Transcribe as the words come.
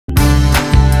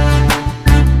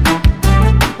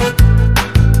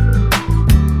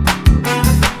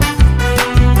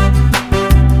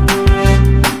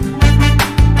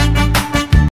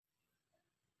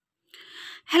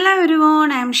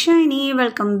everyone, I am Shiny.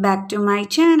 Welcome back to my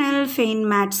channel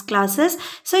Maths Classes.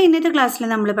 So in this class we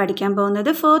will study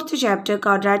the fourth chapter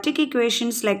Quadratic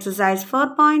Equations exercise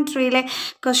 4.3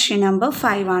 question number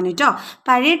 5 ആണ് ട്ടോ.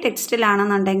 പഴയ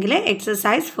ടെക്സ്റ്റിലാണെന്നുണ്ടെങ്കിൽ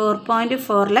exercise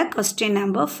 4.4 question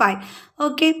number 5.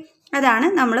 Okay, അതാണ്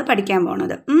നമ്മൾ പഠിക്കാൻ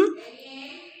പോകുന്നത്.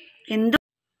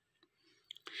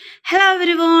 Hello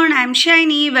everyone, I am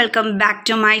Shiny. Welcome back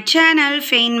to my channel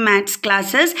Maths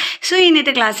Classes. So in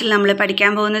this class we will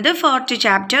study the fourth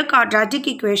chapter Quadratic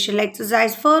Equation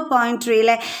exercise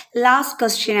 4.3 last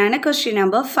question ആണ് question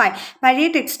number 5. പഴയ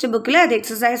text ബുക്കിൽ അത്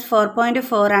exercise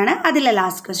 4.4 ആണ് അതിലെ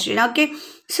last question. Okay.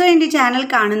 So in the channel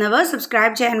കാണുന്നവർ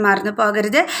subscribe ചെയ്യാൻ മറന്നു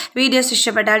പോകരുത്. വീഡിയോസ്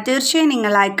ഇഷ്ടപ്പെട്ടാൽ തീർച്ചയായും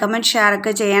നിങ്ങൾ ലൈക്ക് കമന്റ് ഷെയർ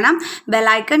ഒക്കെ ചെയ്യണം. ബെൽ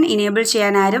ഐക്കൺ enable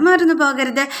ചെയ്യാൻ ആരും മറന്നു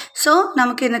പോകരുത്. So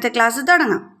നമുക്ക് ഇന്നത്തെ ക്ലാസ്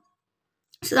തുടങ്ങാം.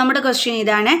 So, our question is,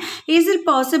 is it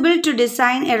possible to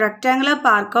design a rectangular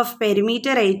park of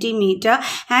perimeter 80 meter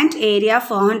and area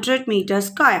 400 meter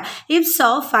square? If so,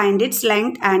 find its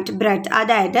length and breadth.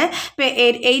 That is,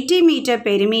 80 meter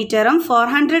perimeter and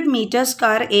 400 meter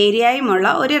square area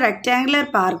is a rectangular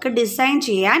park design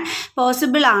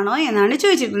possible ആണോ എന്നാണ്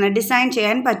ചോദിച്ചിരിക്കുന്നത്. Design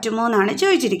ചെയ്യാൻ പറ്റുമോ എന്നാണ്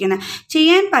ചോദിച്ചിരിക്കുന്നത്.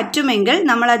 ചെയ്യാൻ പറ്റുമെങ്കിൽ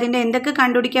നമ്മൾ അതിന്റെ എന്തൊക്കെ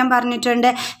കണ്ടുപിടിക്കാൻ പറഞ്ഞിട്ടുണ്ട്?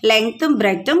 ലെങ്ത്തും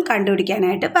ബ്രെഡ്ത്തും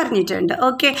കണ്ടുപിടിക്കാനായിട്ട് പറഞ്ഞിട്ടുണ്ട്.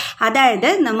 ഓക്കേ, അതായത്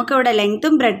നമുക്ക് ഇവിടെ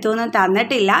ലെങ്ത്തും ബ്രെഡ്ത്തും ഒന്നും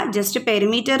തന്നിട്ടില്ല, ജസ്റ്റ്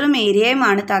പെരിമീറ്ററും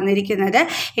ഏരിയയുമാണ് തന്നിരിക്കുന്നത്.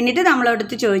 എന്നിട്ട്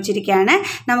നമ്മളോടത്ത് ചോദിച്ചിരിക്കുകയാണ്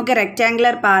നമുക്ക്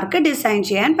റെക്റ്റാങ്കുലർ പാർക്ക് ഡിസൈൻ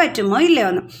ചെയ്യാൻ പറ്റുമോ ഇല്ലയോ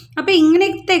എന്ന്. അപ്പോൾ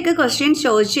ഇങ്ങനത്തെയൊക്കെ ക്വസ്റ്റ്യൻസ്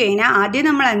ചോദിച്ചു കഴിഞ്ഞാൽ ആദ്യം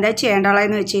നമ്മൾ എന്താ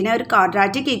ചെയ്യേണ്ടതെന്ന് വെച്ച് കഴിഞ്ഞാൽ ഒരു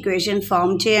ക്വാഡ്രാറ്റിക് ഇക്വേഷൻ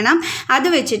ഫോം ചെയ്യണം. അത്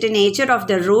വെച്ചിട്ട് നേച്ചർ ഓഫ്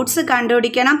ദ റൂട്ട്സ്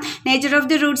കണ്ടുപിടിക്കണം. നേച്ചർ ഓഫ്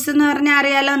ദി റൂട്ട്സ് എന്ന് പറഞ്ഞാൽ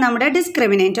അറിയാലോ, നമ്മുടെ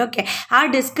ഡിസ്ക്രിമിനൻറ്റ്. ഓക്കെ, ആ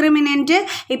ഡിസ്ക്രിമിനൻറ്റ്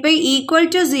ഇപ്പോൾ ഈക്വൽ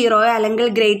ടു 0 അല്ലെങ്കിൽ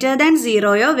ഗ്രേറ്റർ ദാൻ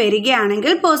 0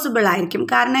 വരികയാണെങ്കിൽ പോസിബിൾ ആയിരിക്കും.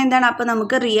 കാരണം എന്താണ്, അപ്പോൾ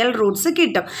നമുക്ക് റിയൽ റൂട്ട്സ്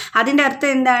കിട്ടും. അതിൻ്റെ അർത്ഥം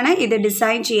എന്താണ്, ഇത്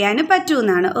ഡിസൈൻ ചെയ്യാൻ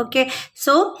പറ്റുമെന്നാണ്. ഓക്കെ,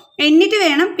 സോ എന്നിട്ട്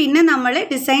വേണം പിന്നെ നമ്മൾ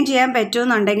ഡിസൈൻ ചെയ്യാൻ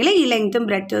പറ്റുമെന്നുണ്ടെങ്കിൽ ഈ ലെങ്ത്തും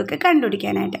ബ്രെഡ്ത്തും ഒക്കെ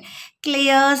കണ്ടുപിടിക്കാനായിട്ട്.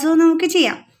 ക്ലിയർ? സോ നമുക്ക്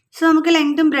ചെയ്യാം. സോ നമുക്ക്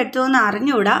ലെങ്ത്തും ബ്രെഡ്ത്തും ഒന്ന്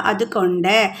അറിഞ്ഞുകൂടാ,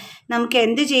 അതുകൊണ്ട് നമുക്ക്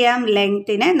എന്ത് ചെയ്യാം,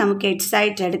 ലെങ്ത്തിനെ നമുക്ക് എക്സ്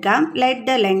ആയിട്ട് എടുക്കാം. Let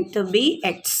the length B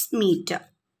X metre.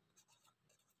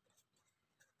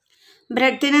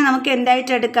 ബ്രെഡ്ത്തിനെ നമുക്ക്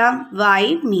എന്തായിട്ട് എടുക്കാം, Y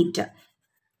metre.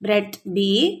 Bread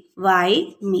B Y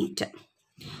metre.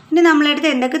 ഇനി നമ്മളടുത്ത്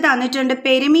എന്തൊക്കെ തന്നിട്ടുണ്ട്,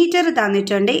 പെരിമീറ്റർ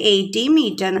തന്നിട്ടുണ്ട് 80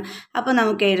 മീറ്റർ എന്ന്. അപ്പോൾ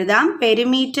നമുക്ക് എഴുതാം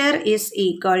perimeter is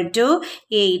equal to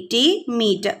 80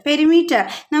 metre. Perimeter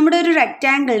നമ്മുടെ ഒരു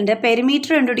റെക്റ്റാങ്കിളിൻ്റെ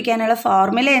പെരിമീറ്റർ കണ്ടുപിടിക്കാനുള്ള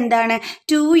ഫോർമുല എന്താണ്,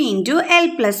 2 ×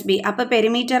 L+B. അപ്പോൾ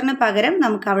പെരിമീറ്ററിന് പകരം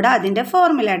നമുക്ക് അവിടെ അതിൻ്റെ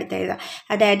ഫോർമുല എടുത്ത് എഴുതാം.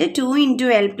 അതായത് 2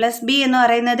 × L+B എന്ന്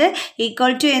പറയുന്നത്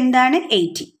ഈക്വൽ ടു എന്താണ്,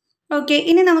 80. ഓക്കെ,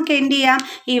 ഇനി നമുക്ക് എന്ത് ചെയ്യാം,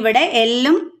 ഇവിടെ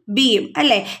എല്ലും ബിയും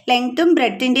അല്ലേ, ലെങ്ത്തും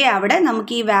ബ്രെഡ്ത്തിൻ്റെ അവിടെ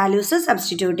നമുക്ക് ഈ വാല്യൂസ്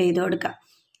സബ്സ്റ്റിറ്റ്യൂട്ട് ചെയ്ത് കൊടുക്കാം.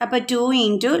 അപ്പോൾ 2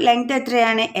 × ലെങ്ത്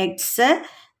എത്രയാണ്, എക്സ്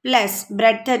പ്ലസ്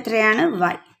ബ്രെഡ്ത്ത് എത്രയാണ്,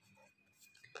 Y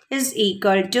is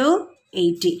equal to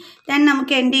 80. Then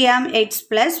നമുക്ക് എന്ത് ചെയ്യാം, എക്സ്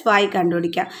പ്ലസ് വൈ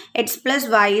കണ്ടുപിടിക്കാം. X plus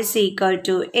Y is equal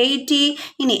to 80.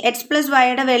 ഇനി എക്സ് പ്ലസ്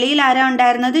വൈയുടെ വെളിയിൽ ആരാ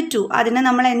ഉണ്ടായിരുന്നത്, 2. അതിനെ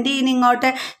നമ്മൾ എന്ത് ചെയ്യുന്നു,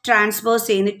 ഇങ്ങോട്ട് ട്രാൻസ്പോസ്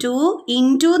ചെയ്യുന്നു. 2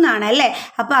 × എന്നാണ് അല്ലേ,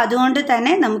 അപ്പോൾ അതുകൊണ്ട്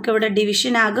തന്നെ നമുക്കിവിടെ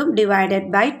ഡിവിഷൻ ആകും,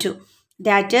 divided by 2.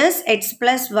 That is x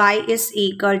plus y is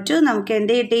equal to നമുക്ക്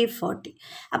എന്ത് കിട്ടി, 40.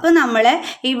 അപ്പോൾ നമ്മൾ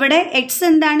ഇവിടെ x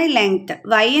എന്താണ്, ലെങ്ത്ത്,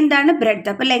 y എന്താണ്, ബ്രെഡ്ത്ത്.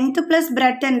 അപ്പോൾ ലെങ്ത്ത് പ്ലസ്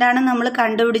ബ്രെഡ്ത്ത് എന്താണ് നമ്മൾ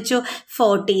കണ്ടുപിടിച്ചു,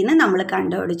 40 നമ്മൾ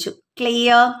കണ്ടുപിടിച്ചു.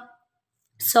 ക്ലിയർ?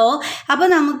 സോ അപ്പോൾ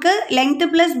നമുക്ക് ലെങ്ത്ത്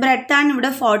പ്ലസ് ബ്രെഡ്ത്ത് ആണ്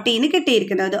ഇവിടെ 40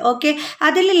 കിട്ടിയിരിക്കുന്നത്. ഓക്കെ,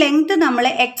 അതിൽ ലെങ്ത്ത് നമ്മൾ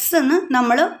എക്സ് എന്ന്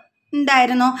നമ്മൾ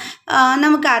എന്തായിരുന്നു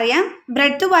നമുക്കറിയാം,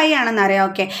 ബ്രെഡ്ത്ത് വൈ ആണെന്നറിയാം.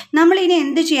 ഓക്കെ, നമ്മളിനി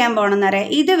എന്ത് ചെയ്യാൻ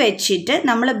പോകണമെന്നറിയാം, ഇത് വെച്ചിട്ട്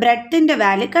നമ്മൾ ബ്രെഡ്ത്തിൻ്റെ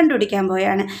വാല്യൂ കണ്ടുപിടിക്കാൻ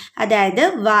പോവുകയാണ്. അതായത്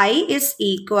Y is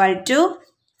equal to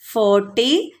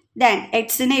 40. Then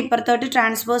എക്സിനെ ഇപ്പുറത്തോട്ട്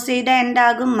transpose ചെയ്താൽ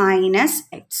എന്താകും,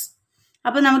 -x.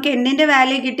 അപ്പോൾ നമുക്ക് എന്തിൻ്റെ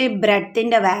വാല്യൂ കിട്ടി,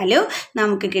 ബ്രെഡ്ത്തിൻ്റെ വാല്യൂ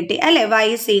നമുക്ക് കിട്ടി അല്ലേ. Y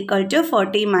is equal to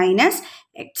 40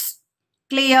 - x.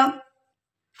 Clear?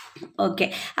 Okay,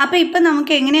 അപ്പോൾ ഇപ്പം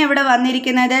നമുക്ക് എങ്ങനെയാണ് ഇവിടെ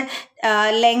വന്നിരിക്കുന്നത്,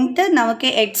 ലെങ്ത്ത് നമുക്ക്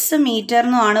എക്സ്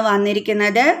മീറ്ററിനുമാണ്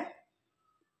വന്നിരിക്കുന്നത്.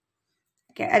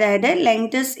 ഓക്കെ, അതായത്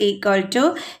length is equal to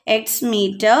X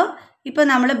metre. ഇപ്പോൾ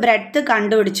നമ്മൾ ബ്രെഡ്ത്ത്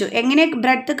കണ്ടുപിടിച്ചു. എങ്ങനെ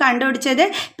ബ്രെഡ്ത്ത് കണ്ടുപിടിച്ചത്,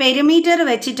 പെരിമീറ്റർ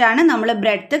വെച്ചിട്ടാണ് നമ്മൾ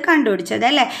ബ്രെഡ്ത്ത് കണ്ടുപിടിച്ചത്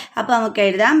അല്ലേ. അപ്പോൾ നമുക്ക്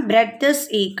എഴുതാം breadth is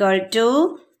equal to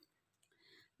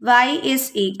Y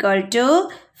is equal to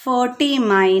 40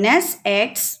 -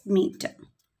 x metre.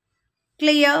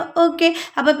 Clear? Okay,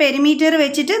 അപ്പോൾ പെരിമീറ്റർ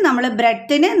വെച്ചിട്ട് നമ്മൾ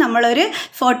ബ്രെഡ്ത്തിന് നമ്മളൊരു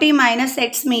 40 -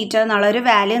 x മീറ്റർ എന്നുള്ളൊരു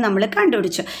വാല്യൂ നമ്മൾ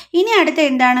കണ്ടുപിടിച്ചു. ഇനി അടുത്ത്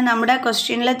എന്താണ് നമ്മുടെ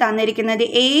ക്വസ്റ്റ്യനിൽ തന്നിരിക്കുന്നത്,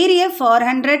 ഏരിയ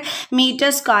 400 മീറ്റർ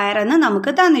സ്ക്വയർ എന്ന്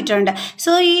നമുക്ക് തന്നിട്ടുണ്ട്.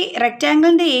 സോ ഈ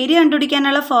റെക്റ്റാങ്കിളിൻ്റെ ഏരിയ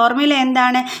കണ്ടുപിടിക്കാനുള്ള ഫോർമുല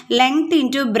എന്താണ്, ലെങ്ത്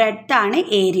 × ബ്രെഡ്ത്ത് ആണ്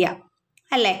ഏരിയ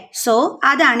അല്ലേ. സോ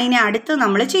അതാണ് ഇനി അടുത്ത്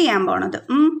നമ്മൾ ചെയ്യാൻ പോണത്.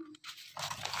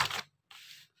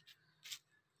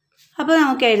 അപ്പോൾ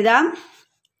നമുക്ക് എഴുതാം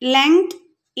length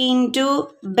into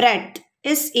breadth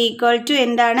is equal to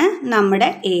എന്താണ് നമ്മുടെ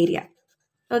ഏരിയ.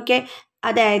 ഓക്കെ,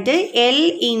 അതായത് L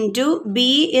into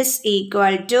B is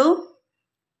equal to,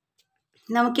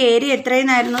 നമുക്ക് ഏരിയ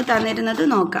എത്രയെന്നായിരുന്നു തന്നിരുന്നത്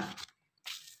നോക്കാം,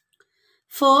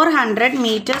 400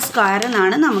 മീറ്റർ സ്ക്വയർ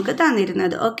എന്നാണ് നമുക്ക്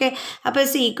തന്നിരുന്നത്. ഓക്കെ, അപ്പോൾ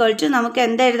ഇസ് ഈക്വൽ ടു നമുക്ക്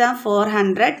എന്തെഴുതാം,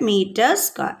 400 മീറ്റർ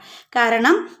സ്ക്വയർ.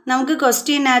 കാരണം നമുക്ക്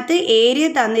ക്വസ്റ്റ്യനകത്ത് ഏരിയ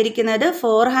തന്നിരിക്കുന്നത്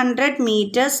 400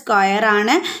 മീറ്റർ സ്ക്വയർ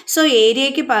ആണ്. സോ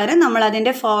ഏരിയയ്ക്ക് പകരം നമ്മൾ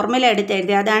അതിൻ്റെ ഫോർമുല എടുത്ത്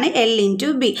എഴുതി, അതാണ് L into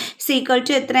B is equal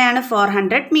to എത്രയാണ്,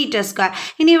 400 മീറ്റർ സ്ക്വയർ.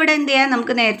 ഇനി ഇവിടെ എന്ത് ചെയ്യാം,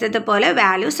 നമുക്ക് നേരത്തെ പോലെ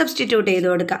വാല്യൂ സബ്സ്റ്റിറ്റ്യൂട്ട് ചെയ്ത്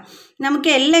കൊടുക്കാം. നമുക്ക്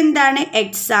എൽ എന്താണ്,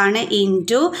 എക്സ് ആണ്,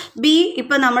 ഇൻറ്റു ബി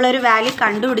ഇപ്പോൾ നമ്മളൊരു വാല്യൂ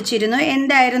കണ്ടുപിടിച്ചിരുന്നു,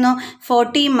 എന്തായിരുന്നു,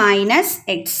 40 മൈനസ്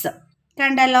എക്സ്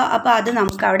കണ്ടല്ലോ. അപ്പോൾ അത്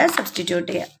നമുക്ക് അവിടെ സബ്സ്റ്റിറ്റ്യൂട്ട്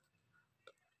ചെയ്യാം,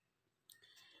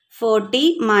 40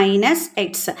 മൈനസ്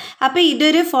എക്സ്. അപ്പോൾ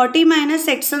ഇതൊരു 40 മൈനസ്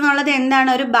എക്സ് എന്നുള്ളത് എന്താണ്,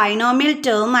 ഒരു ബൈനോമിയൽ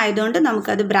ടേം ആയതുകൊണ്ട്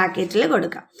നമുക്കത് ബ്രാക്കറ്റിൽ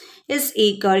കൊടുക്കാം, ഇസ്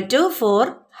ഈക്വൽ ടു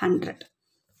 400.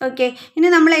 ഓക്കെ, ഇനി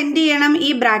നമ്മൾ എന്ത് ചെയ്യണം, ഈ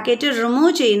ബ്രാക്കറ്റ് റിമൂവ്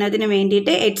ചെയ്യുന്നതിന്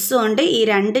വേണ്ടിയിട്ട് എക്സ് കൊണ്ട് ഈ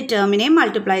രണ്ട് ടേമിനെയും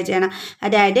മൾട്ടിപ്ലൈ ചെയ്യണം.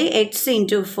 അതായത് എക്സ്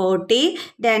ഇൻറ്റു 40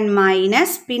 ദെൻ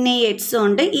മൈനസ് പിന്നെ ഈ എക്സ്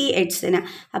കൊണ്ട് ഈ എക്സിന്,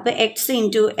 അപ്പോൾ X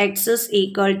into X is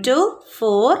equal to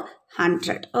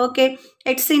 400. Okay,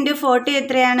 X into 40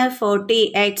 എത്രയാണ്,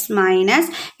 40x minus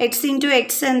X into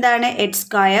X എന്താണ്, X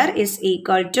square is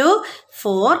equal to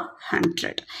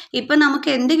 400. ഇപ്പം നമുക്ക്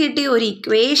എന്ത് കിട്ടി, ഒരു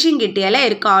ഇക്വേഷൻ കിട്ടി അല്ലേ,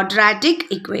 ഒരു ക്വാഡ്രാറ്റിക്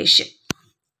ഇക്വേഷൻ.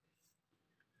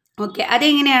 ഓക്കെ,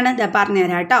 അതെങ്ങനെയാണ്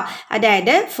പറഞ്ഞുതരാം കേട്ടോ.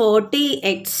 അതായത്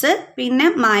 40x പിന്നെ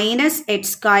മൈനസ്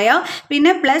എക്സ് സ്ക്വയർ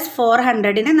പിന്നെ പ്ലസ്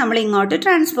 400നെ നമ്മൾ ഇങ്ങോട്ട്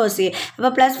ട്രാൻസ്പോസ് ചെയ്യും.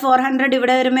 അപ്പോൾ പ്ലസ് 400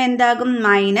 ഇവിടെ വരുമ്പോൾ എന്താകും,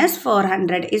 മൈനസ്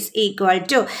 400 ഇസ് ഈക്വൽ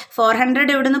ടു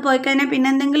 400 ഇവിടെ നിന്ന് പോയി കഴിഞ്ഞാൽ പിന്നെ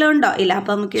എന്തെങ്കിലും ഉണ്ടോ, ഇല്ല.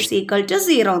 അപ്പോൾ നമുക്ക് ഇസ് ഈക്വൽ ടു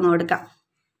 0 എന്ന് കൊടുക്കാം.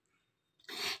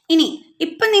 ഇനി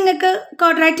ഇപ്പം നിങ്ങൾക്ക്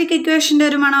ക്വാഡ്രാറ്റിക് ഇക്വേഷൻ്റെ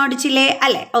ഒരു മണം അടിച്ചില്ലേ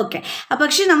അല്ലേ? ഓക്കെ,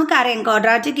 പക്ഷെ നമുക്കറിയാം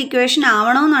ക്വാഡ്രാറ്റിക് ഇക്വേഷൻ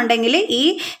ആവണമെന്നുണ്ടെങ്കിൽ ഈ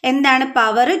എന്താണ്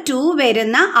പവർ 2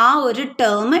 വരുന്ന ആ ഒരു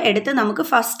ടേം എടുത്ത് നമുക്ക്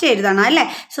ഫസ്റ്റ് എഴുതണം അല്ലേ.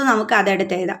 സോ നമുക്ക്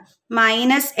അതെടുത്ത് എഴുതാം,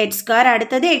 മൈനസ് എക്സ് സ്ക്വയർ,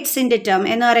 അടുത്തത് എക്സിൻ്റെ ടേം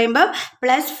എന്ന് പറയുമ്പോൾ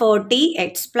പ്ലസ്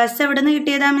 40x. പ്ലസ് എവിടെ നിന്ന്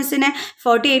കിട്ടിയതാ മിസ്സിന്,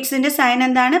 40xൻ്റെ സൈൻ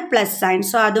എന്താണ്, പ്ലസ് സൈൻ.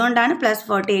 സോ അതുകൊണ്ടാണ് പ്ലസ്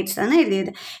 40x എന്ന്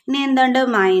എഴുതിയത്. ഇനി എന്തുണ്ട്,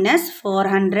 മൈനസ്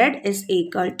 400 ഇസ്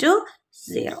ഈക്വൽ ടു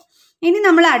 0. ഇനി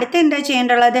നമ്മൾ അടുത്ത് എന്താ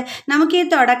ചെയ്യേണ്ടുള്ളത്, നമുക്ക് ഈ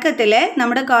തുടക്കത്തിൽ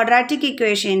നമ്മുടെ ക്വാഡ്രാറ്റിക്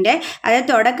ഇക്വേഷൻ്റെ അതായത്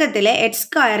തുടക്കത്തിൽ എക്സ്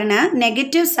സ്ക്വയറിന്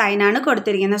നെഗറ്റീവ് സൈനാണ്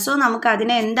കൊടുത്തിരിക്കുന്നത്. സോ നമുക്ക്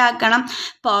അതിനെ എന്താക്കണം,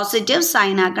 പോസിറ്റീവ്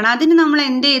സൈൻ ആക്കണം. അതിന് നമ്മൾ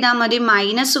എന്ത് ചെയ്താൽ മതി,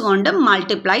 മൈനസ് കൊണ്ട്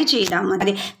മൾട്ടിപ്ലൈ ചെയ്താൽ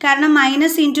മതി. കാരണം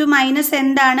മൈനസ് ഇൻറ്റു മൈനസ്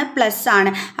എന്താണ്, പ്ലസ്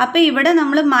ആണ്. അപ്പോൾ ഇവിടെ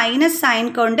നമ്മൾ മൈനസ് സൈൻ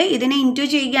കൊണ്ട് ഇതിനെ ഇൻറ്റു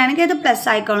ചെയ്യുകയാണെങ്കിൽ അത് പ്ലസ്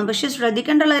ആയിക്കോളും. പക്ഷെ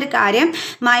ശ്രദ്ധിക്കേണ്ടുള്ള ഒരു കാര്യം,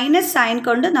 മൈനസ് സൈൻ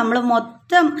കൊണ്ട് നമ്മൾ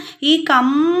ഈ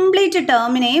കംപ്ലീറ്റ്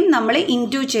ടേമിനെയും നമ്മൾ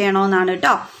ഇൻറ്റു ചെയ്യണമെന്നാണ്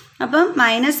കേട്ടോ. അപ്പം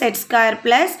minus X square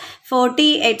plus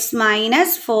 40x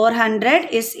minus 400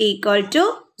 is equal to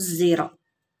 0.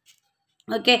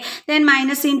 Okay, then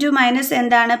minus into minus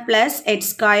എന്താണ്, plus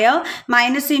X square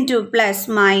minus into plus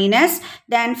minus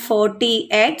then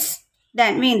 40x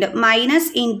then വീണ്ടും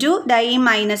മൈനസ് ഇൻറ്റു ഈ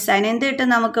മൈനസ് സൈൻ എന്ത് കിട്ടും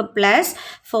നമുക്ക്, പ്ലസ്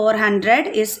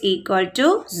 400 ഇസ് ഈക്വൽ ടു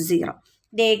 0.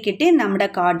 ദേ കിട്ടി നമ്മുടെ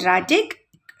quadratic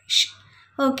equation.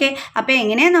 Okay, അപ്പോൾ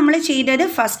എങ്ങനെയാണ് നമ്മൾ ചെയ്തത്,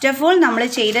 ഫസ്റ്റ് ഓഫ് ഓൾ നമ്മൾ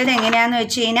ചെയ്തത് എങ്ങനെയാണെന്ന്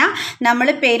വെച്ച് കഴിഞ്ഞാൽ, നമ്മൾ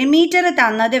പെരിമീറ്റർ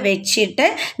തന്നത് വെച്ചിട്ട്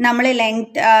നമ്മൾ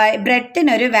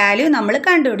ബ്രെഡ്ത്തിനൊരു വാല്യൂ നമ്മൾ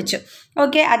കണ്ടുപിടിച്ചു.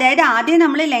 ഓക്കെ, അതായത് ആദ്യം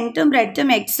നമ്മൾ ലെങ്ത്തും ബ്രെഡ്ത്തും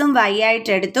എക്സും വൈ ആയിട്ട്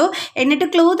എടുത്തു, എന്നിട്ട്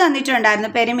ക്ലൂ തന്നിട്ടുണ്ടായിരുന്നു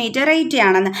പെരിമീറ്റർ 80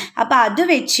 ആണെന്ന്. അപ്പോൾ അത്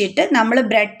വെച്ചിട്ട് നമ്മൾ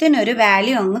ബ്രെഡ്ത്തിനൊരു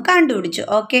വാല്യൂ അങ്ങ് കണ്ടുപിടിച്ചു.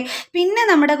 ഓക്കെ, പിന്നെ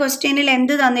നമ്മുടെ ക്വസ്റ്റ്യനിൽ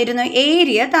എന്ത് തന്നിരുന്നു,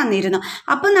 ഏരിയ തന്നിരുന്നു.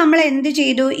 അപ്പോൾ നമ്മൾ എന്ത്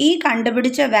ചെയ്തു, ഈ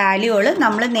കണ്ടുപിടിച്ച വാല്യൂകൾ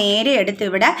നമ്മൾ നേരെ എടുത്ത്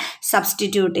ഇവിടെ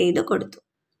സബ്സ്റ്റിറ്റ്യൂട്ട് ചെയ്ത് കൊടുത്തു.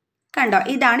 കണ്ടോ,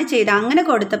 ഇതാണ് ചെയ്തത്. അങ്ങനെ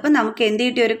കൊടുത്തപ്പോൾ നമുക്ക് എന്ത്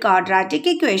കിട്ടി, ഒരു ക്വാഡ്രാറ്റിക്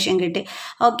ഇക്വേഷൻ കിട്ടി.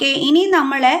 ഓക്കെ, ഇനി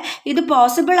നമ്മൾ ഇത്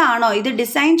പോസിബിൾ ആണോ, ഇത്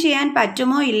ഡിസൈൻ ചെയ്യാൻ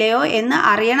പറ്റുമോ ഇല്ലയോ എന്ന്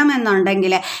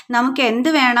അറിയണമെന്നുണ്ടെങ്കിൽ നമുക്ക് എന്ത്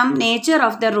വേണം, നേച്ചർ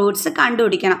ഓഫ് ദ റൂട്ട്സ്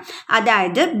കണ്ടുപിടിക്കണം.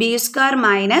 അതായത് ബി സ്ക്വയർ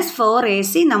മൈനസ്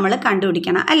 4ac നമ്മൾ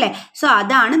കണ്ടുപിടിക്കണം അല്ലേ. സോ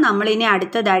അതാണ് നമ്മളിനി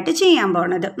അടുത്തതായിട്ട് ചെയ്യാൻ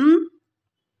പോണത്.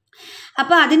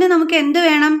 അപ്പോൾ അതിന് നമുക്ക് എന്ത്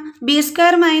വേണം, ബി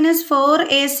സ്ക്വയർ മൈനസ്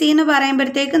 4ac എന്ന്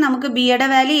പറയുമ്പോഴത്തേക്ക് നമുക്ക് ബിയുടെ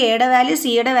വാല്യൂ, എയുടെ വാല്യൂ,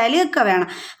 സിയുടെ വാല്യൂ ഒക്കെ വേണം.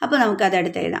 അപ്പോൾ നമുക്കത്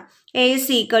അടുത്ത് എഴുതാം. എ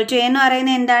ഇസ് ഈക്വൽ ടു എന്ന്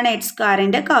പറയുന്നത് എന്താണ്, എക്സ്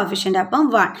സ്ക്വയറിൻ്റെ കോഫിഷ്യൻ്റ്, അപ്പം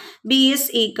 1. B is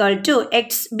equal to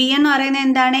X, B എന്ന് പറയുന്നത്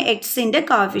എന്താണ്, എക്സിൻ്റെ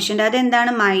കോഫിഷ്യൻ്റ്,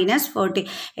 അതെന്താണ് മൈനസ് 40.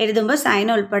 എഴുതുമ്പോൾ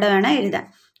സൈൻ ഉൾപ്പെടെ വേണം എഴുതാൻ.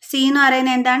 സി എന്ന്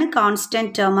പറയുന്നത് എന്താണ്,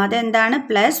 കോൺസ്റ്റൻറ്റ് ടേം, അതെന്താണ്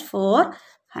പ്ലസ്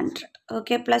 400.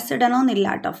 ഓക്കെ, പ്ലസ് ഇടണമെന്നില്ല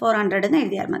കേട്ടോ, 400 എന്ന്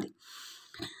എഴുതിയാൽ മതി.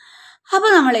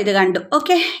 അപ്പോൾ നമ്മളിത് കണ്ടു.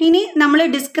 ഓക്കെ, ഇനി നമ്മൾ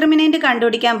ഡിസ്ക്രിമിനൻ്റ്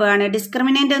കണ്ടുപിടിക്കാൻ പോവുകയാണ്.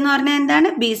 ഡിസ്ക്രിമിനൻ്റ് എന്ന് പറഞ്ഞാൽ എന്താണ്,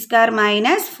 B square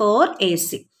minus 4ac.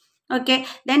 Okay,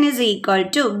 then is equal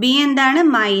to B എന്താണ്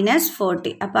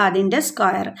 -40. അപ്പോൾ അതിൻ്റെ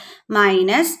സ്ക്വയർ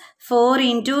 -4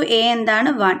 ഇൻറ്റു എ എന്താണ്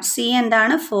 1, സി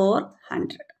എന്താണ്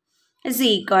 400 ഇസ്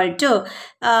ഈക്വൽ ടു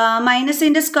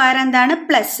മൈനസിൻ്റെ സ്ക്വയർ എന്താണ്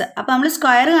പ്ലസ്. അപ്പോൾ നമ്മൾ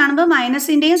സ്ക്വയർ കാണുമ്പോൾ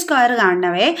മൈനസിൻ്റെയും സ്ക്വയർ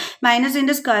കാണണവേ.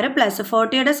 മൈനസിൻ്റെ സ്ക്വയർ പ്ലസ്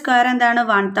 40യുടെ സ്ക്വയർ എന്താണ്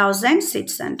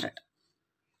 1600.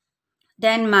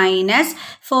 ദെൻ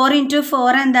 -4 ഇൻറ്റു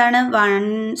 4 എന്താണ്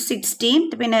 116,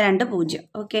 പിന്നെ 2 0.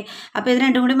 ഓക്കെ, അപ്പോൾ ഇത്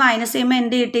രണ്ടും കൂടി മൈനസ് ചെയ്യുമ്പോൾ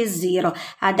എന്ത് കിട്ടി 0.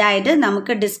 അതായത്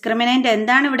നമുക്ക് ഡിസ്ക്രിമിനൻ്റ്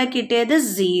എന്താണ് ഇവിടെ കിട്ടിയത്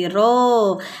 0.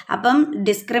 അപ്പം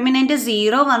ഡിസ്ക്രിമിനൻ്റ്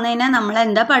 0 വന്നു കഴിഞ്ഞാൽ നമ്മൾ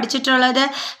എന്താ പഠിച്ചിട്ടുള്ളത്?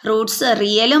 റൂട്ട്സ്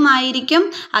റിയലും ആയിരിക്കും,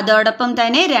 അതോടൊപ്പം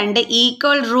തന്നെ 2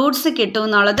 ഈക്വൽ റൂട്ട്സ് കിട്ടും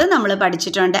എന്നുള്ളത് നമ്മൾ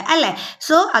പഠിച്ചിട്ടുണ്ട് അല്ലേ.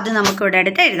 സോ അത് നമുക്കിവിടെ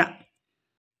എടുത്ത് എഴുതാം.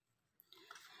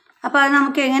 അപ്പോൾ അത്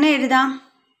നമുക്ക് എങ്ങനെ എഴുതാം?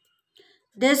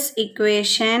 This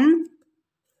equation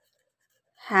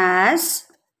has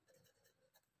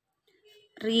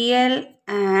real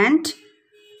and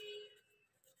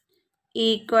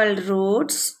equal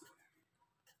roots.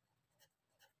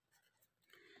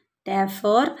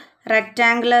 Therefore,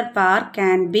 rectangular park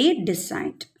can be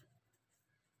designed.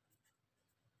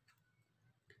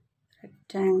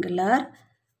 Rectangular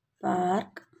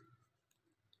park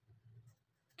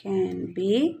can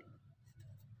be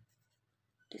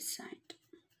designed.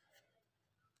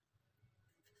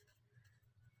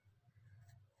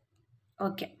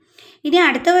 Okay, ഇനി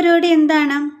അടുത്ത പരിപാടി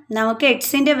എന്താണ്? നമുക്ക്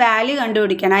എക്സിൻ്റെ വാല്യൂ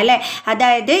കണ്ടുപിടിക്കണം അല്ലേ.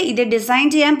 അതായത് ഇത് ഡിസൈൻ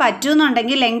ചെയ്യാൻ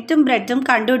പറ്റുമെന്നുണ്ടെങ്കിൽ ലെങ്ത്തും ബ്രെഡ്ത്തും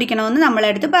കണ്ടുപിടിക്കണമെന്ന്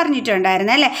നമ്മളെടുത്ത്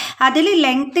പറഞ്ഞിട്ടുണ്ടായിരുന്നു അല്ലേ. അതിൽ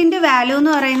ലെങ്ത്തിൻ്റെ വാല്യൂ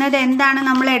എന്ന് പറയുന്നത് എന്താണ്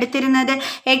നമ്മൾ എടുത്തിരുന്നത്?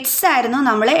 എക്സ് ആയിരുന്നു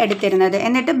നമ്മൾ എടുത്തിരുന്നത്.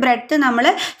 എന്നിട്ട് ബ്രെഡ്ത്ത് നമ്മൾ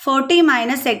 40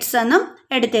 - x എന്നും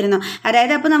എടുത്തിരുന്നു.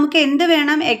 അതായത് അപ്പോൾ നമുക്ക് എന്ത്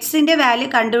വേണം? എക്സിൻ്റെ വാല്യൂ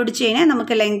കണ്ടുപിടിച്ച് കഴിഞ്ഞാൽ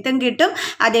നമുക്ക് ലെങ്ത്തും കിട്ടും,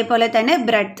 അതേപോലെ തന്നെ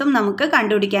ബ്രെഡ്ത്തും നമുക്ക്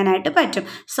കണ്ടുപിടിക്കാനായിട്ട് പറ്റും.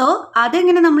 സോ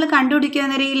അതെങ്ങനെ നമ്മൾ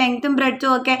കണ്ടുപിടിക്കുന്നവർ ഈ ലെങ്ത്തും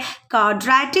ബ്രെഡ്ത്തും ഒക്കെ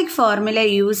ക്വാഡ്രാറ്റിക് ഫോർമുല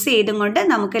യൂസ് ചെയ്തും കൊണ്ട്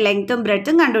നമുക്ക് ലെങ്ത്തും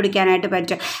ബ്രെഡ്ത്തും കണ്ടുപിടിക്കാനായിട്ട്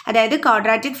പറ്റും. അതായത്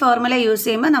ക്വാഡ്രാറ്റിക് ഫോർമുല യൂസ്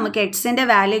ചെയ്യുമ്പോൾ നമുക്ക് എക്സിൻ്റെ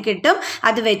വാല്യൂ കിട്ടും,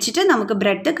 അത് വെച്ചിട്ട് നമുക്ക്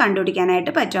ബ്രെഡ്ത്ത്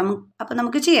കണ്ടുപിടിക്കാനായിട്ട് പറ്റും. അപ്പോൾ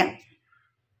നമുക്ക് ചെയ്യാം.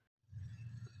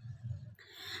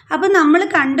 അപ്പോൾ നമ്മൾ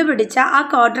കണ്ടുപിടിച്ച ആ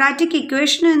ക്വാഡ്രാറ്റിക്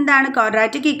ഇക്വേഷൻ എന്താണ്?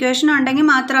 ക്വാഡ്രാറ്റിക് ഇക്വേഷൻ ഉണ്ടെങ്കിൽ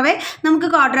മാത്രമേ നമുക്ക്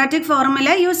ക്വാഡ്രാറ്റിക് ഫോർമുല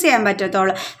യൂസ് ചെയ്യാൻ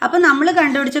പറ്റത്തുള്ളൂ. അപ്പോൾ നമ്മൾ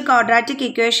കണ്ടുപിടിച്ച ക്വാഡ്രാറ്റിക്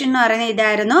ഇക്വേഷൻ എന്ന് പറയുന്നത്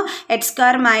ഇതായിരുന്നു, x²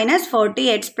 -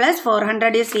 40x +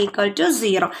 400 is equal to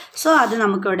 0. So അത്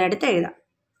നമുക്കിവിടെ അടുത്ത് എഴുതാം.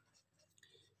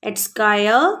 x²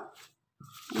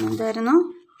 എന്തായിരുന്നു?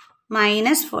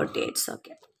 -40x.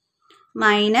 Okay,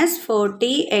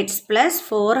 -40x +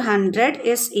 400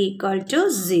 is equal to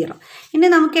 0. ഇനി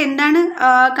നമുക്ക് എന്താണ്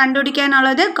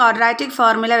കണ്ടുപിടിക്കാനുള്ളത്? ക്വാഡ്രാറ്റിക്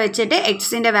ഫോർമുല വെച്ചിട്ട്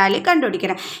എക്സിൻ്റെ വാല്യൂ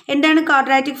കണ്ടുപിടിക്കണം. എന്താണ്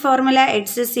quadratic formula?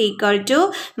 x is equal to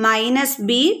 -b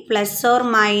 ±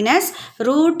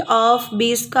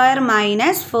 √(b²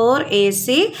 - 4ac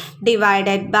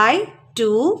divided by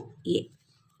 2a.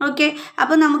 Okay,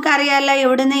 അപ്പോൾ നമുക്കറിയാമല്ലോ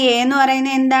ഇവിടുന്ന് എ എന്ന്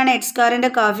പറയുന്നത് എന്താണ്? x²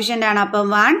 കോഫിഷ്യൻ്റ് ആണ്.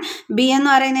 അപ്പം 1. ബി എന്ന്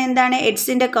പറയുന്നത് എന്താണ്?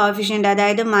 എക്സിൻ്റെ കോഫിഷ്യൻ്റ്,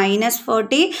 അതായത്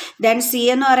 -40. ദെൻ സി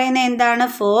എന്ന് പറയുന്നത് എന്താണ്?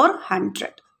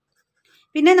 400.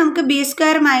 പിന്നെ നമുക്ക് b²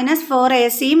 -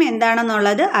 4ac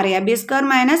എന്താണെന്നുള്ളത് അറിയാം. b²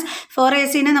 -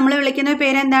 4ac നമ്മൾ വിളിക്കുന്ന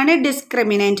പേരെന്താണ്?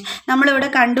 ഡിസ്ക്രിമിനൻറ്റ്. നമ്മളിവിടെ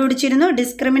കണ്ടുപിടിച്ചിരുന്നു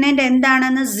ഡിസ്ക്രിമിനൻറ്റ്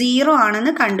എന്താണെന്ന് 0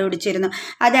 ആണെന്ന് കണ്ടുപിടിച്ചിരുന്നു.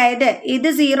 അതായത് ഇത്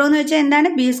 0 എന്ന് വെച്ചാൽ എന്താണ്?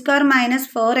 b²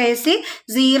 - 4ac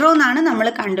 0 എന്നാണ് നമ്മൾ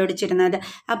കണ്ടുപിടിച്ചിരുന്നത്.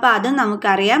 അപ്പോൾ അതും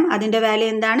നമുക്കറിയാം, അതിൻ്റെ വാല്യൂ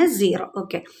എന്താണ്? 0.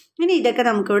 ഓക്കെ, ഇനി ഇതൊക്കെ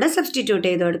നമുക്കിവിടെ സബ്സ്റ്റിറ്റ്യൂട്ട്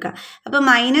ചെയ്ത് കൊടുക്കാം. അപ്പോൾ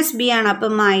 -b ആണ്,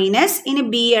 അപ്പോൾ മൈനസ്. ഇനി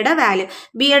ബിയുടെ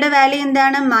വാല്യൂ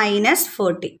എന്താണ്?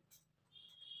 -40.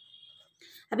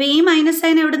 അപ്പോൾ ഈ മൈനസ്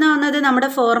സൈൻ എവിടുന്ന് വന്നത്? നമ്മുടെ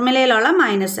ഫോർമുലയിലുള്ള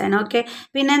മൈനസ് സൈൻ. ഓക്കെ,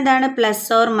 പിന്നെ എന്താണ്?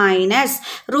 +or-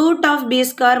 √(b²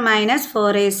 -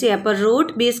 4ac. അപ്പോൾ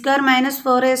 √(b² -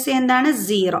 4ac എന്താണ്?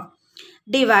 0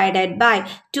 ഡിവൈഡഡ് ബൈ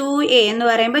 2a എന്ന്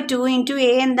പറയുമ്പോൾ 2 ഇൻറ്റു a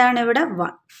എന്താണ് ഇവിടെ?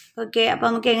 1. ഓക്കെ, അപ്പോൾ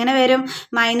നമുക്ക് എങ്ങനെ വരും?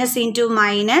 മൈനസ് ഇൻറ്റു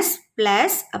മൈനസ്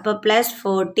പ്ലസ്, അപ്പോൾ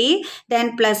 +40. ദെൻ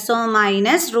 +or-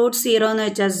 √0 എന്ന്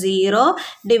വെച്ചാൽ 0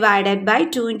 ഡിവൈഡഡ് ബൈ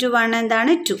 2 ഇൻറ്റു 1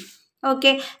 എന്താണ്? 2.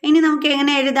 ഓക്കെ, ഇനി നമുക്ക്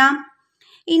എങ്ങനെ എഴുതാം?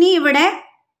 ഇനി ഇവിടെ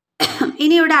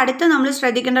അടുത്ത് നമ്മൾ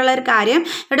ശ്രദ്ധിക്കേണ്ടുള്ള ഒരു കാര്യം,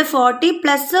 ഇവിടെ 40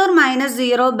 +or-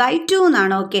 0/2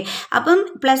 എന്നാണ്. ഓക്കെ, അപ്പം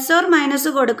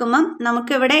 +or- കൊടുക്കുമ്പം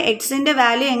നമുക്കിവിടെ എക്സിൻ്റെ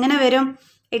വാല്യൂ എങ്ങനെ വരും?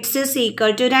 x is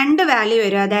equal to 2 value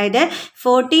വരും. അതായത്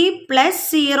 40 +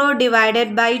 0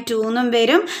 ഡിവൈഡഡ് ബൈ 2 എന്നും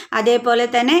വരും. അതേപോലെ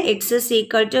തന്നെ x is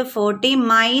equal to 40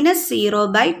 -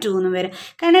 0/2 എന്നും വരും.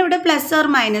 കാരണം ഇവിടെ +or-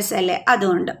 അല്ലേ,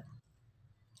 അതുകൊണ്ട്.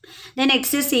 Then x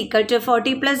is equal to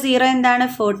 40 + 0 എന്താണ്?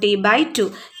 40/2.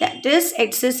 That is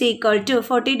x is equal to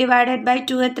 40 divided by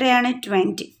 2 എത്രയാണ്?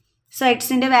 20. സോ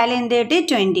എക്സിൻ്റെ വാല്യൂ എന്ത് കിട്ടി?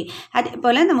 20.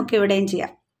 അതേപോലെ നമുക്ക് ഇവിടെയും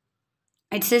ചെയ്യാം.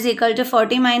 x is equal to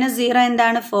 40 minus 0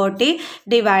 എന്താണ് 40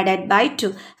 divided by 2.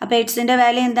 അപ്പോൾ എക്സിൻ്റെ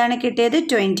വാല്യൂ എന്താണ് കിട്ടിയത്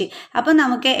 20. അപ്പോൾ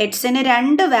നമുക്ക് എക്സിന്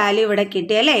രണ്ട് വാല്യൂ ഇവിടെ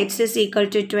കിട്ടിയല്ലേ, x is equal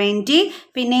to 20,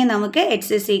 പിന്നെ നമുക്ക്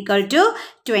x is equal to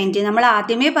 20. നമ്മൾ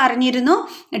ആദ്യമേ പറഞ്ഞിരുന്നു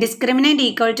ഡിസ്ക്രിമിനൻ്റ്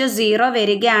ഈക്വൽ ടു 0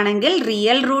 വരികയാണെങ്കിൽ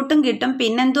റിയൽ റൂട്ടും കിട്ടും,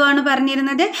 പിന്നെന്തുവാണ്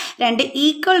പറഞ്ഞിരുന്നത്, രണ്ട്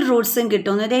ഈക്വൽ റൂട്ട്സും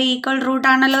കിട്ടും. ഇത് ഈക്വൽ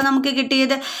റൂട്ടാണല്ലോ നമുക്ക്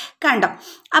കിട്ടിയത്, കണ്ടോ.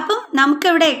 അപ്പം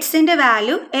നമുക്കിവിടെ എക്സിൻ്റെ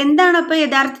വാല്യൂ എന്താണ് അപ്പോൾ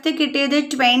യഥാർത്ഥത്തിൽ കിട്ടിയത്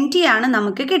 20 ആണ്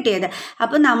നമുക്ക് കിട്ടിയത്.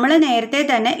 അപ്പോൾ നമ്മൾ നേരത്തെ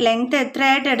തന്നെ ലെങ്ത്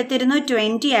എത്രയായിട്ട് എടുത്തിരുന്നു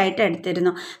 20 ആയിട്ട്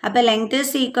എടുത്തിരുന്നു. അപ്പോൾ length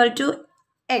is equal to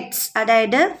X,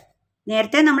 അതായത്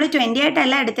നേരത്തെ നമ്മൾ 20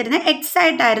 ആയിട്ടല്ല എടുത്തിരുന്നത്, എക്സ്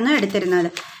ആയിട്ടായിരുന്നു എടുത്തിരുന്നത്.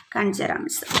 കാണിച്ചു തരാം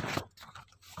മിസ്.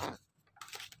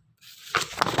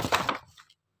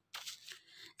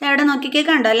 ഇവിടെ നോക്കിക്കേ,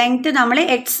 കണ്ടോ ലെങ്ത് നമ്മൾ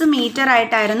എക്സ് മീറ്റർ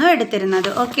ആയിട്ടായിരുന്നു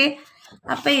എടുത്തിരുന്നത്. ഓക്കെ,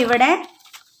 അപ്പോൾ ഇവിടെ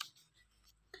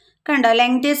കണ്ടോ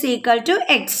length is equal to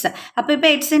X. അപ്പോൾ ഇപ്പോൾ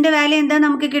എക്സിൻ്റെ വാല്യൂ എന്താ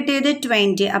നമുക്ക് കിട്ടിയത്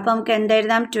 20. അപ്പോൾ നമുക്ക്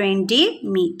എന്തെഴുതാം 20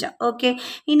 മീറ്റർ. ഓക്കെ,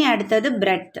 ഇനി അടുത്തത്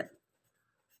breadth.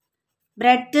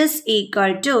 Breadth is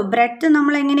equal to, breadth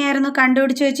നമ്മൾ എങ്ങനെയായിരുന്നു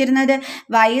കണ്ടുപിടിച്ച് വെച്ചിരുന്നത്,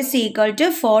 y is equal to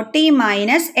 40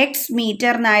 minus X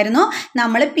metre എന്നായിരുന്നു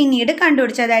നമ്മൾ പിന്നീട്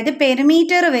കണ്ടുപിടിച്ചത്. അതായത്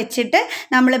പെരിമീറ്റർ വെച്ചിട്ട്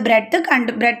നമ്മൾ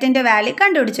ബ്രെഡ്ത്തിൻ്റെ വാല്യൂ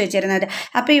കണ്ടുപിടിച്ച് വെച്ചിരുന്നത്.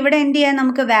 അപ്പോൾ ഇവിടെ എന്ത് ചെയ്യാം,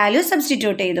 നമുക്ക് വാല്യൂ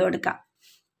സബ്സ്റ്റിറ്റ്യൂട്ട് ചെയ്ത് കൊടുക്കാം.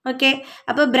 ഓക്കെ,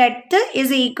 അപ്പോൾ ബ്രെഡ്ത്ത്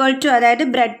ഈസ് ഈക്വൽ ടു, അതായത്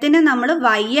ബ്രെഡ്ത്തിന് നമ്മൾ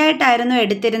y ആയിട്ടായിരുന്നു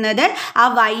എടുത്തിരുന്നത്, ആ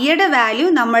വൈയുടെ വാല്യൂ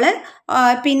നമ്മൾ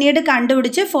പിന്നീട്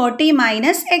കണ്ടുപിടിച്ച് 40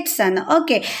 മൈനസ് എക്സ് ആണ്.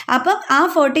 ഓക്കെ, അപ്പം ആ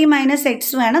 40 മൈനസ്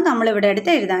എക്സ് വേണം നമ്മളിവിടെ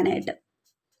എടുത്ത് എഴുതാനായിട്ട്.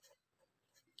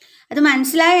 അത്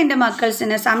മനസ്സിലായ എൻ്റെ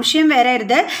മക്കൾസിന്, സംശയം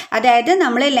വരരുത്. അതായത്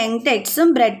നമ്മൾ ലെങ്ത് എക്സും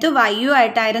ബ്രെഡ്ത്ത് വൈയും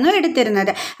ആയിട്ടായിരുന്നു എടുത്തിരുന്നത്.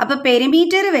 അപ്പോൾ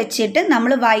പെരിമീറ്റർ വെച്ചിട്ട്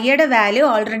നമ്മൾ വൈയുടെ വാല്യൂ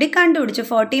ഓൾറെഡി കണ്ടുപിടിച്ചു,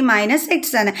 40 മൈനസ്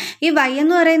എക്സ് ആണ്. ഈ വൈ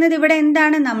എന്ന് പറയുന്നത് ഇവിടെ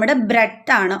എന്താണ്, നമ്മുടെ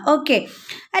ബ്രെഡ്ത്ത് ആണ്. ഓക്കെ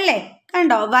അല്ലേ,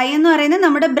 കണ്ടോ വൈ എന്ന് പറയുന്നത്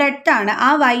നമ്മുടെ ബ്രെഡ്ത്ത് ആണ്. ആ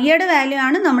വൈയുടെ വാല്യൂ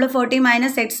ആണ് നമ്മൾ 40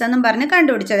 മൈനസ് എക്സ് എന്നും പറഞ്ഞ്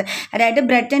കണ്ടുപിടിച്ചത്. അതായത്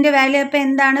ബ്രെഡ്ത്തിൻ്റെ വാല്യൂ അപ്പോൾ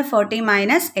എന്താണ് 40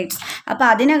 മൈനസ് എക്സ്. അപ്പോൾ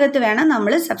അതിനകത്ത് വേണം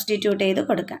നമ്മൾ സബ്സ്റ്റിറ്റ്യൂട്ട് ചെയ്ത്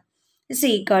കൊടുക്കാൻ. is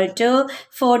equal to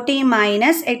 40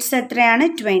 minus x എത്രയാണ്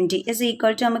 20 is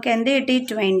equal to നമുക്ക് എന്ത് കിട്ടി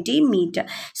 20 മീറ്റർ.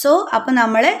 സോ അപ്പോൾ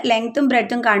നമ്മൾ ലെങ്ത്തും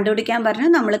ബ്രെഡ്ത്തും കണ്ടുപിടിക്കാൻ പറഞ്ഞു,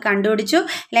 നമ്മൾ കണ്ടുപിടിച്ചു.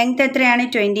 ലെങ്ത് എത്രയാണ്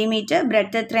 20 മീറ്റർ,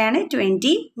 ബ്രെഡ്ത്ത് എത്രയാണ്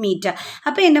 20 മീറ്റർ.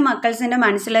 അപ്പോൾ എൻ്റെ മക്കൾസിൻ്റെ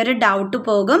മനസ്സിലൊരു ഡൗട്ട്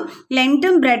പോകും,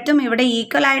 ലെങ്ത്തും ബ്രെഡ്ത്തും ഇവിടെ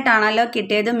ഈക്വൽ ആയിട്ടാണല്ലോ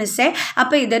കിട്ടിയത് മിസ്സേ,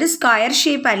 അപ്പോൾ ഇതൊരു സ്ക്വയർ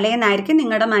ഷേപ്പ് അല്ലേ എന്നായിരിക്കും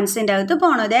നിങ്ങളുടെ മനസ്സിൻ്റെ അകത്ത്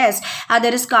പോണത്. യെസ്,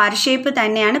 അതൊരു സ്ക്വയർ ഷേപ്പ്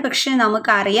തന്നെയാണ്. പക്ഷേ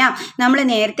നമുക്കറിയാം, നമ്മൾ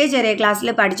നേരത്തെ ചെറിയ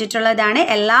ക്ലാസ്സിൽ പഠിച്ചിട്ടുള്ളതാണ്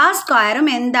എല്ലാ സ്ക്വയറും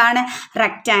എന്താണ്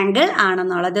റെക്റ്റാങ്കിൾ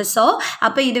ആണെന്നുള്ളത്. സോ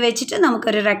അപ്പോൾ ഇത് വെച്ചിട്ട്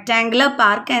നമുക്കൊരു റെക്റ്റാങ്കുലർ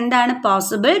പാർക്ക് എന്താണ്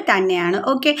പോസിബിൾ തന്നെയാണ്.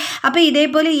 ഓക്കെ, അപ്പോൾ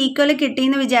ഇതേപോലെ ഈക്വൽ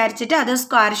കിട്ടിയെന്ന് വിചാരിച്ചിട്ട് അത്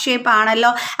സ്ക്വയർ ഷേപ്പ്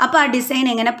ആണല്ലോ, അപ്പോൾ ആ ഡിസൈൻ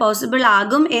എങ്ങനെ പോസിബിൾ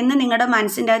ആകും എന്ന് നിങ്ങളുടെ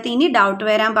മനസ്സിൻ്റെ അകത്ത് ഇനി ഡൗട്ട്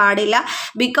വരാൻ പാടില്ല.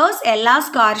 ബിക്കോസ് എല്ലാ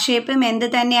സ്ക്വയർ ഷേപ്പും എന്ത്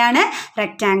തന്നെയാണ്,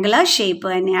 റെക്റ്റാങ്കുലർ ഷേപ്പ്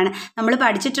തന്നെയാണ്. നമ്മൾ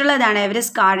പഠിച്ചിട്ടുള്ളതാണ് every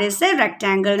square is A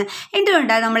rectangle.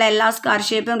 എന്തുകൊണ്ടാണ് നമ്മൾ എല്ലാ സ്ക്വയർ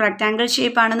ഷേപ്പും റെക്റ്റാങ്കിൾ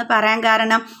ഷേപ്പ് ആണെന്ന് പറയാൻ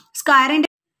കാരണം, സ്ക്വയറിൻ്റെ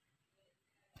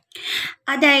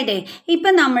അതായത്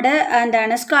ഇപ്പം നമ്മുടെ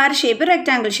എന്താണ് square shape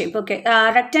rectangle shape. Okay,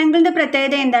 റെക്റ്റാങ്കിളിൻ്റെ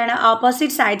പ്രത്യേകത എന്താണ്,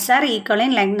 opposite sides are equal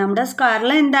in length. നമ്മുടെ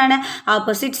സ്ക്വയറിൽ എന്താണ്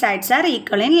opposite sides are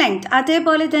equal in length.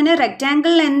 അതേപോലെ തന്നെ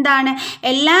റെക്റ്റാങ്കിളിൽ എന്താണ്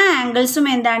എല്ലാ ആംഗിൾസും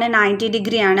എന്താണ് 90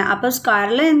 ഡിഗ്രി ആണ്. അപ്പോൾ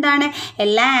സ്ക്വയറിൽ എന്താണ്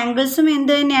എല്ലാ ആംഗിൾസും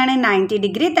എന്ത് തന്നെയാണ് 90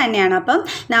 ഡിഗ്രി തന്നെയാണ്. അപ്പം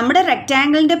നമ്മുടെ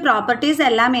റെക്റ്റാങ്കിളിൻ്റെ പ്രോപ്പർട്ടീസ്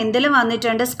എല്ലാം എന്തിൽ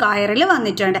വന്നിട്ടുണ്ട്, സ്ക്വയറിൽ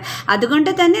വന്നിട്ടുണ്ട്.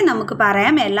 അതുകൊണ്ട് തന്നെ നമുക്ക്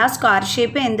പറയാം എല്ലാ സ്ക്വയർ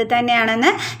ഷേപ്പ് എന്ത്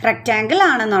തന്നെയാണെന്ന്, റെക്റ്റാങ്കിൾ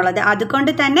ആണെന്നുള്ളത്. അതുകൊണ്ട്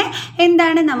തന്നെ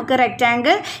എന്താണ് നമുക്ക്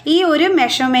റെക്റ്റാങ്കിൾ ഈ ഒരു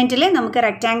മെഷർമെൻറ്റിൽ നമുക്ക്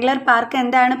റെക്റ്റാങ്കുലർ പാർക്ക്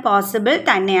എന്താണ് പോസിബിൾ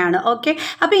തന്നെയാണ്. ഓക്കെ,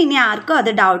 അപ്പോൾ ഇനി ആർക്കും അത്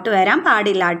ഡൗട്ട് വരാൻ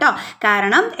പാടില്ല കേട്ടോ,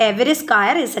 കാരണം every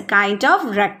square is A kind of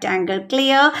rectangle.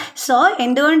 Clear? So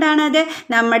എന്തുകൊണ്ടാണത്,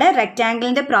 നമ്മുടെ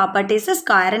റെക്റ്റാങ്കിളിൻ്റെ പ്രോപ്പർട്ടീസ്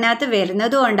സ്ക്വയറിനകത്ത്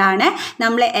വരുന്നത് കൊണ്ടാണ്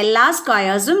നമ്മൾ എല്ലാ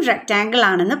സ്ക്വയേഴ്സും റെക്റ്റാങ്കിൾ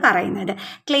ആണെന്ന് പറയുന്നത്.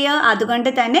 ക്ലിയർ?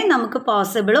 അതുകൊണ്ട് തന്നെ നമുക്ക്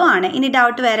പോസിബിളും ആണ്. ഇനി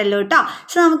ഡൗട്ട് വരല്ലോ കേട്ടോ.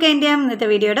 സോ നമുക്ക് എന്ത് ചെയ്യാം, ഇന്നത്തെ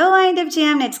വീഡിയോയുടെ വൈൻഡ് അപ്പ്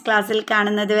ചെയ്യാം. നെക്സ്റ്റ് ക്ലാസ്സിൽ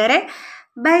കാണുന്നത് വരെ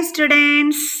ബൈ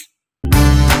സ്റ്റുഡൻസ്.